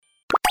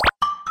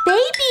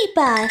baby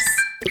bus.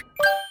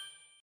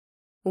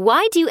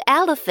 Why do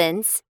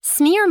elephants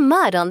smear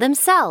mud on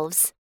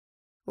themselves?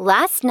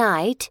 Last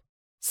night,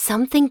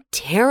 something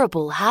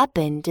terrible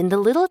happened in the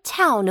little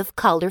town of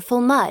Colorful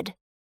Mud.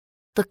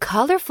 The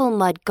colorful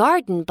mud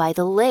garden by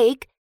the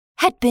lake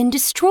had been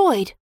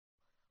destroyed.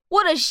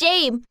 What a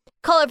shame!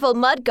 Colorful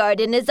Mud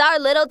Garden is our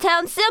little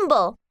town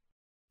symbol.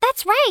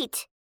 That's right.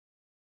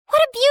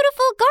 What a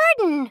beautiful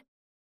garden!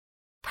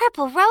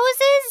 Purple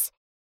roses,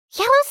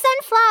 yellow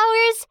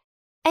sunflowers,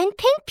 and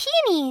pink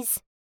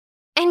peonies.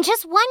 And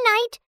just one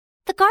night,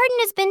 the garden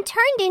has been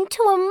turned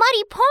into a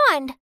muddy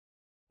pond.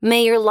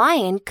 Mayor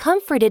Lion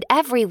comforted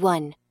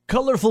everyone.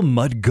 Colorful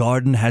Mud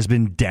Garden has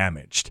been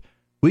damaged.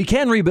 We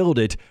can rebuild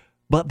it,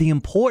 but the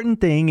important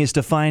thing is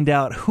to find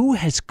out who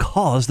has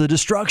caused the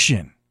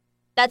destruction.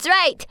 That's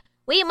right.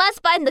 We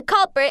must find the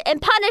culprit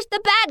and punish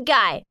the bad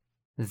guy.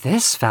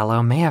 This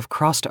fellow may have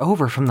crossed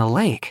over from the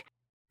lake.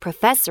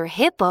 Professor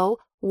Hippo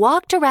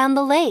walked around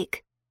the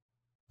lake.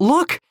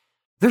 Look!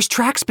 There's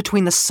tracks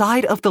between the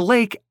side of the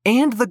lake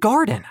and the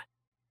garden.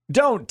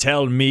 Don't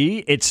tell me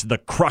it's the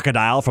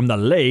crocodile from the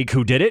lake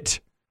who did it.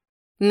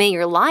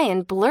 Mayor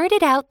Lion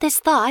blurted out this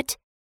thought,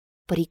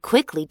 but he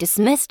quickly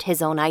dismissed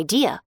his own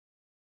idea.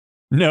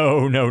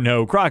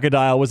 No.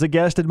 Crocodile was a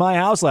guest at my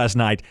house last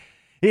night.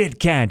 It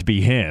can't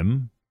be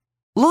him.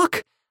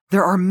 Look!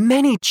 There are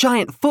many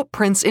giant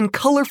footprints in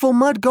Colorful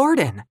Mud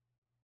Garden.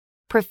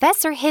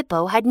 Professor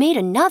Hippo had made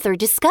another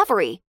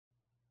discovery.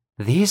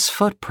 These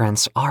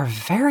footprints are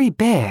very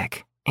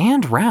big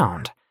and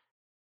round.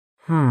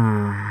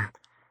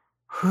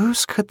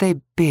 Whose could they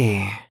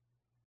be?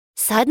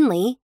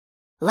 Suddenly,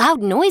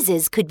 loud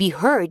noises could be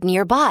heard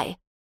nearby.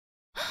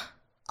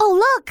 Oh,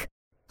 look!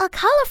 A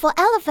colorful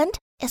elephant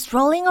is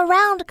rolling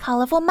around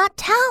Colorful Mud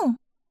Town.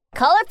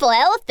 Colorful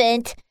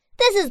elephant?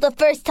 This is the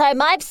first time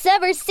I've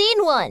ever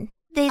seen one.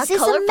 This A is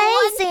colorful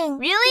amazing. one?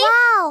 Really?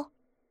 Wow.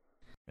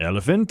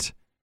 Elephant?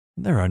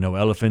 There are no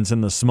elephants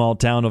in the small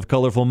town of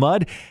Colorful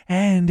Mud,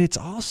 and it's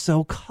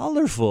also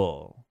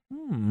colorful.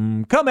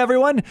 Come,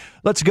 everyone,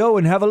 let's go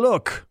and have a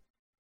look.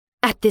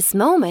 At this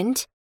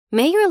moment,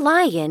 Mayor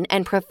Lion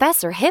and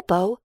Professor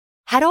Hippo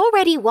had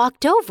already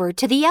walked over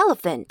to the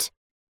elephant.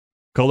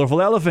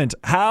 Colorful Elephant,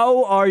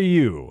 how are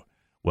you?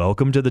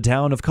 Welcome to the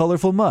town of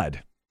Colorful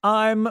Mud.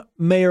 I'm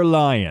Mayor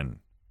Lion.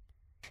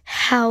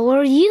 How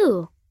are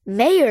you,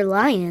 Mayor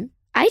Lion?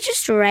 I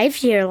just arrived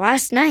here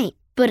last night,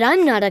 but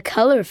I'm not a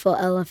colorful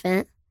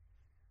elephant.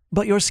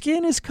 But your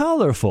skin is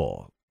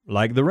colorful,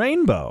 like the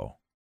rainbow.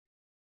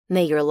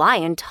 Mayor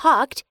Lion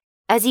talked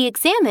as he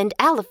examined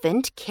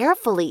Elephant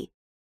carefully.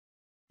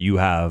 You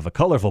have a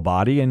colorful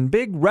body and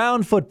big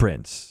round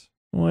footprints.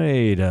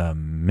 Wait a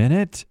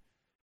minute.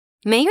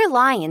 Mayor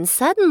Lion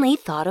suddenly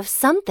thought of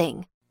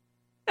something.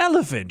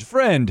 Elephant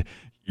friend,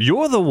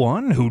 you're the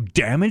one who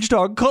damaged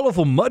our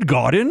colorful mud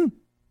garden?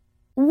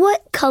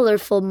 What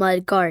colorful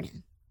mud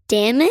garden?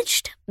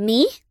 Damaged?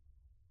 Me?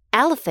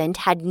 Elephant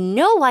had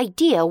no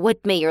idea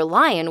what Mayor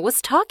Lion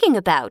was talking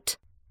about.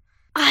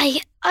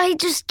 I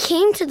just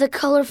came to the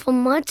colorful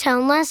mud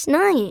town last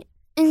night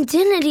and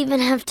didn't even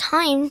have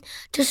time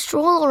to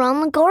stroll around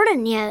the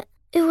garden yet.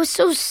 It was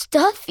so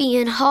stuffy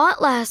and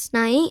hot last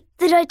night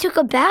that I took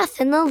a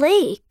bath in the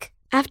lake.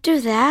 After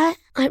that,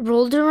 I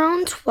rolled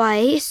around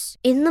twice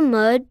in the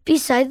mud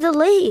beside the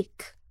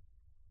lake.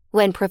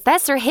 When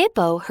Professor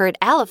Hippo heard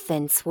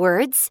Elephant's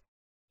words,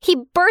 he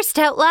burst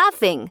out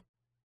laughing.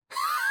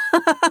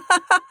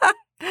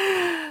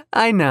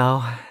 I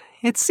know.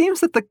 It seems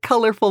that the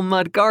Colorful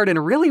Mud Garden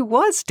really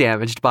was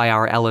damaged by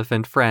our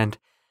elephant friend.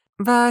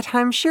 But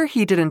I'm sure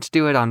he didn't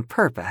do it on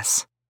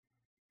purpose.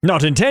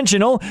 Not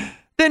intentional?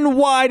 Then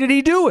why did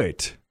he do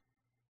it?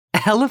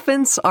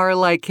 Elephants are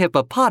like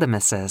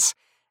hippopotamuses.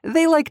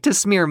 They like to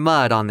smear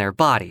mud on their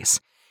bodies.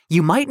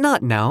 You might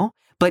not know,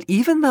 but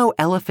even though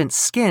elephant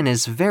skin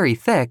is very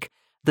thick,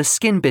 the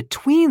skin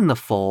between the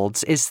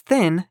folds is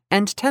thin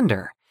and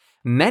tender.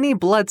 Many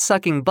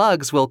blood-sucking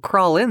bugs will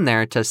crawl in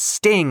there to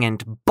sting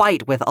and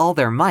bite with all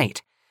their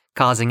might,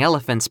 causing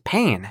elephants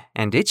pain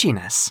and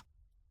itchiness.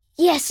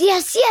 Yes,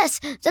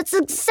 that's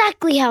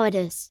exactly how it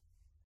is.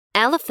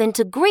 Elephant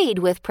agreed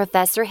with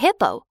Professor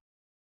Hippo.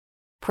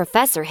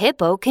 Professor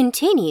Hippo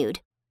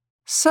continued.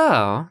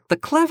 So, the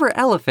clever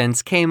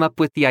elephants came up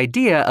with the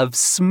idea of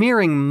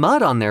smearing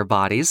mud on their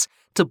bodies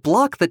to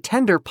block the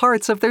tender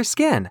parts of their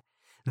skin.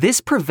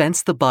 This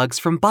prevents the bugs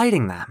from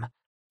biting them.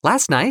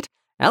 Last night,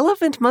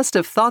 Elephant must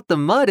have thought the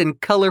mud in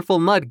Colorful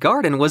Mud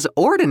Garden was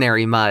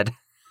ordinary mud.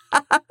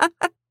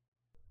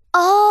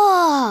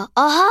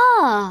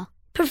 Aha!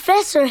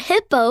 Professor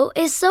Hippo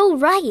is so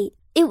right.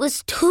 It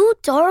was too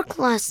dark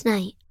last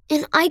night,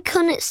 and I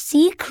couldn't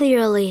see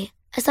clearly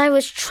as I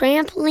was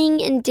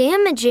trampling and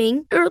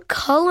damaging your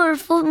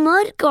colorful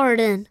mud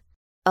garden.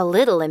 A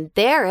little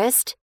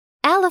embarrassed,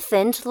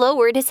 Elephant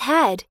lowered his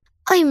head.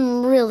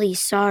 I'm really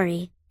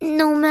sorry.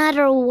 No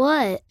matter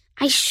what,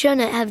 I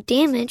shouldn't have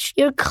damaged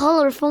your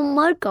colorful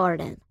mud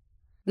garden.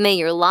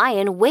 Mayor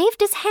Lion waved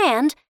his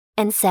hand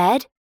and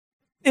said,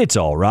 It's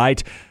all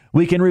right.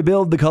 we can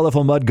rebuild the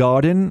colorful mud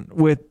garden.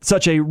 With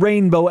such a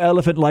rainbow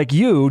elephant like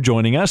you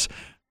joining us,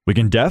 we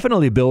can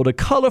definitely build a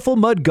colorful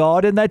mud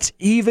garden that's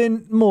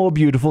even more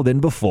beautiful than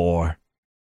before.